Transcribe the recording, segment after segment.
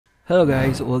Hello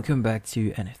guys, welcome back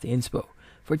to NFT Inspo.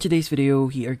 For today's video,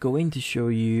 we are going to show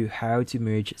you how to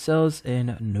merge cells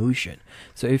in Notion.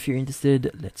 So if you're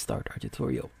interested, let's start our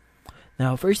tutorial.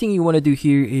 Now, first thing you want to do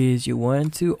here is you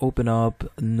want to open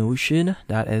up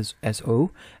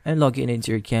Notion.so and log in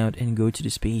into your account and go to the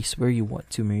space where you want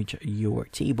to merge your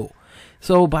table.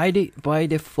 So by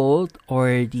default,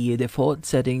 or the default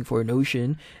setting for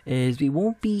Notion is we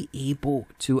won't be able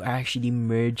to actually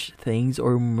merge things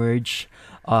or merge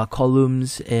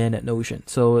columns in Notion.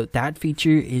 So that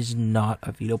feature is not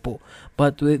available,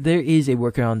 but there is a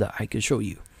workaround that I could show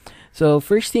you. So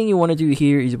first thing you want to do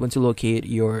here is you want to locate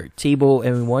your table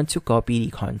and we want to copy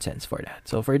the contents for that.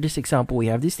 So for this example, we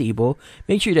have this table.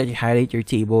 Make sure that you highlight your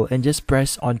table and just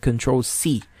press on Control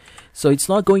C. So it's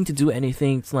not going to do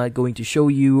anything. It's not going to show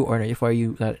you or notify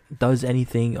you that it does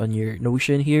anything on your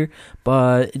Notion here,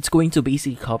 but it's going to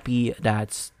basically copy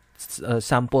that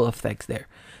sample of text there.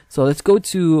 So let's go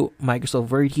to Microsoft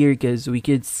Word here because we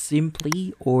could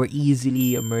simply or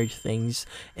easily merge things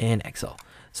in Excel.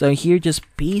 So here, just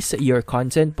paste your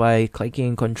content by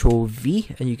clicking Control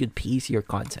V and you could paste your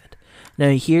content.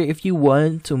 Now here, if you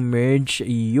want to merge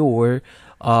your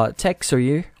text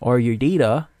or your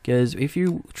data, because if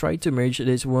you try to merge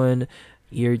this one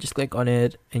here, just click on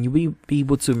it and you'll be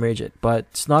able to merge it, but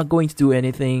it's not going to do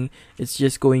anything. It's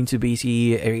just going to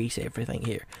basically erase everything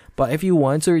here. But if you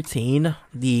want to retain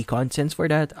the contents for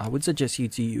that, I would suggest you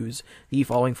to use the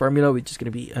following formula, which is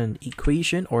going to be an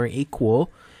equation or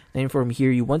equal. And from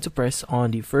here, you want to press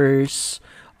on the first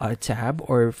tab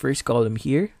or first column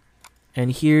here.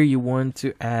 And here you want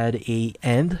to add a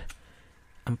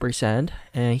ampersand.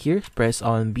 And here, press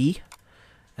on B.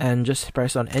 And just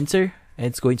press on enter. And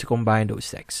it's going to combine those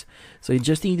texts. So you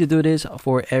just need to do this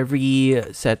for every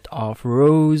set of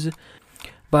rows.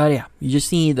 But yeah, you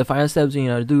just need the final steps you need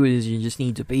to do is you just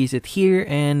need to paste it here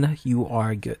and you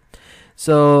are good.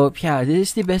 So yeah, this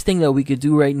is the best thing that we could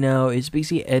do right now is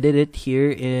basically edit it here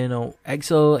in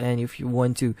Excel, and if you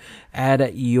want to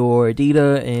add your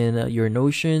data in your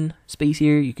Notion space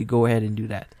here, you could go ahead and do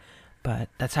that. But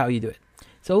that's how you do it.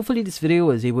 So hopefully this video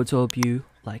was able to help you.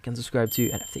 Like and subscribe to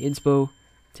NFT Inspo.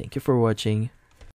 Thank you for watching.